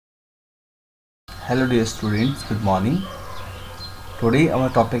Hello dear students, good morning. Today our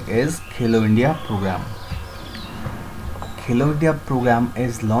topic is Khelo India program. Khelo India program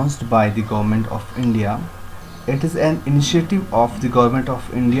is launched by the Government of India. It is an initiative of the Government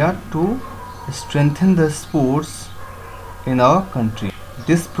of India to strengthen the sports in our country.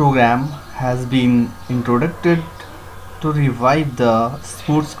 This program has been introduced to revive the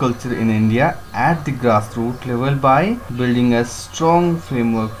sports culture in India at the grassroots level by building a strong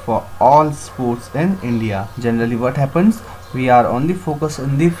framework for all sports in India. Generally what happens, we are only focused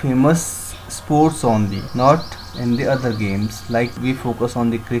on the famous sports only, not in the other games. Like we focus on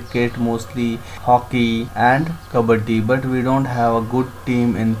the cricket mostly, hockey and kabaddi, but we don't have a good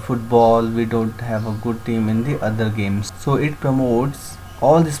team in football, we don't have a good team in the other games. So it promotes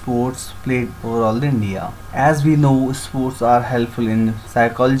all the sports played overall in India. As we know, sports are helpful in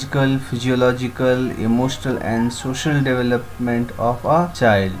psychological, physiological, emotional and social development of a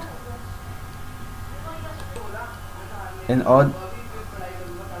child. In all,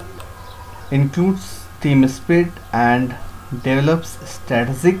 includes team spirit and develops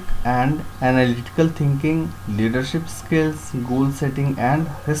strategic and analytical thinking, leadership skills, goal setting and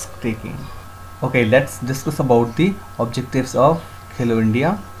risk taking. Okay, let's discuss about the objectives of Khelo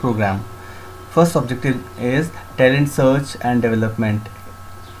India program. First objective is talent search and development.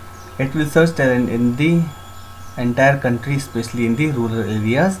 It will search talent in the entire country, especially in the rural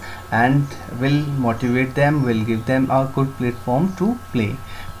areas, and will motivate them, will give them a good platform to play.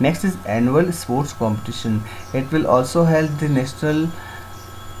 Next is annual sports competition. It will also help the national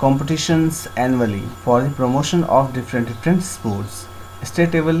competitions annually for the promotion of different sports.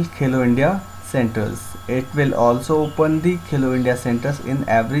 State level Khelo India centers. It will also open the Khelo India centers in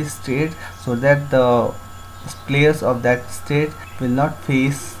every state so that the players of that state will not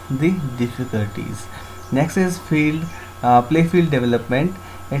face the difficulties. Next is playfield development.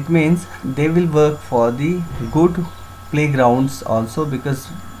 It means they will work for the good playgrounds also, because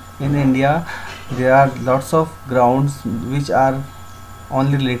in India there are lots of grounds which are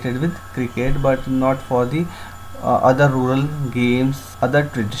only related with cricket but not for the other rural games, other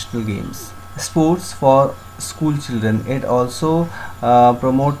traditional games. Sports for school children. It also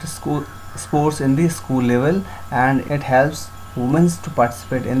promotes sports in the school level, and it helps women to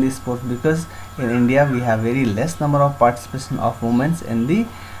participate in the sport, because in India we have very less number of participation of women in the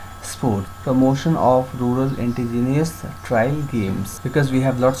sport. Promotion of rural indigenous trial games, because we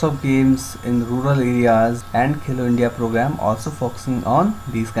have lots of games in rural areas, and Khelo India program also focusing on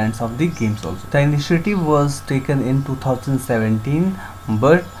these kinds of the games also. The initiative was taken in 2017,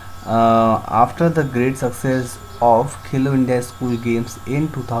 but after the great success of Khelo India school games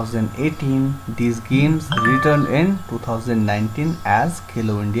in 2018, these games returned in 2019 as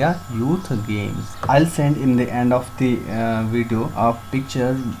Khelo India youth games. I'll send in the end of the video a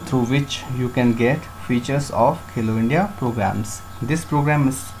picture through which you can get features of Khelo India programs. This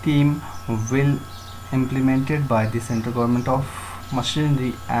program scheme will implemented by the central government of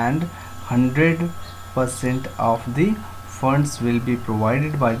machinery, and 100% of the funds will be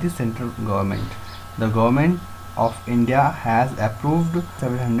provided by the central government. The government of India has approved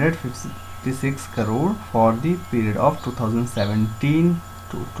 756 crore for the period of 2017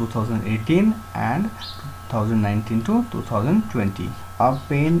 to 2018 and 2019 to 2020. A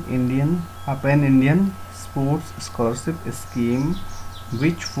pan-Indian sports scholarship scheme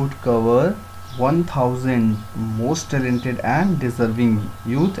which would cover 1000 most talented and deserving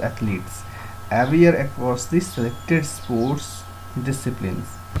youth athletes every year across the selected sports disciplines.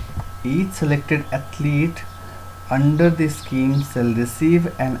 Each selected athlete under the scheme shall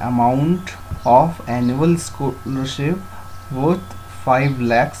receive an amount of annual scholarship worth 5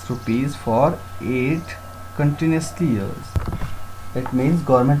 lakhs rupees for 8 continuous years. It means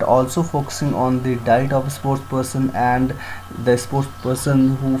government also focusing on the diet of a sports person, and the sports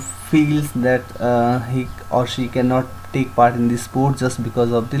person who feels that he or she cannot take part in the sport just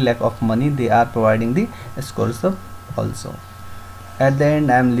because of the lack of money, they are providing the scholarship also. At the end,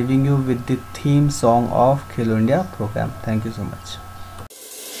 I am leaving you with the theme song of Khelo India program. Thank you so much.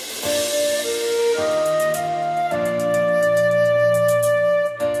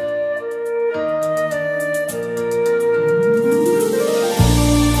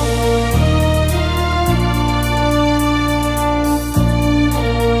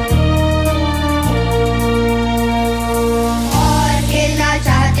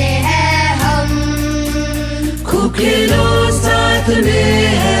 खेलो साथ में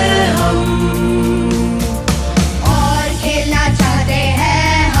है हम, और खेलना चाहते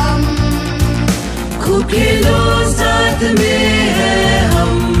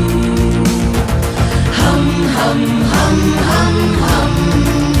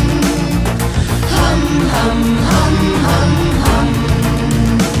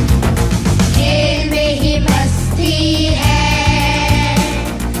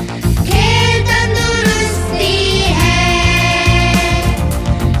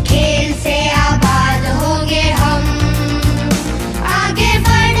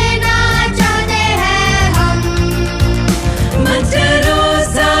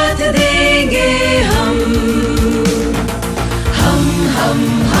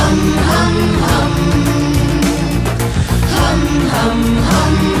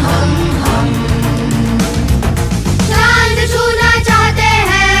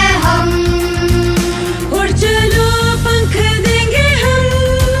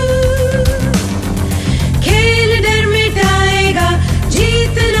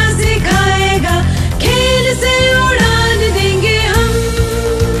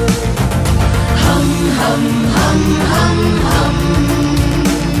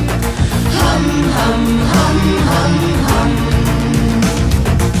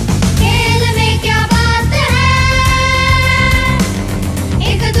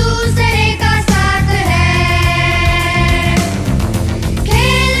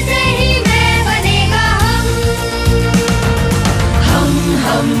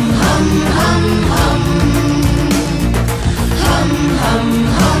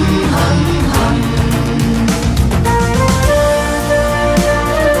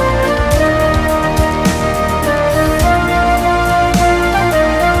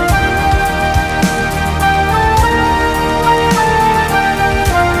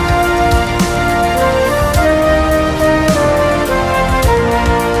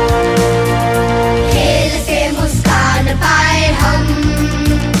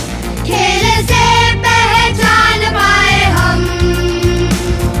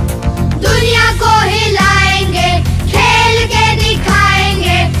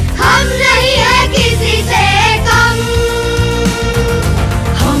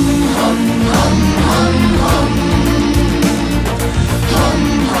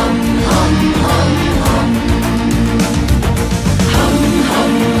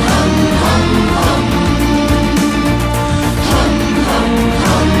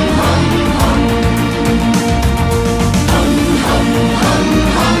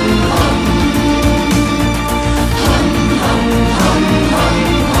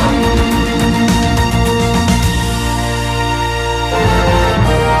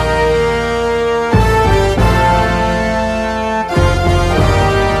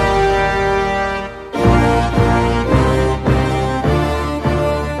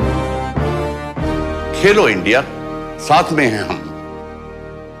खेलो India, साथ में हैं हम।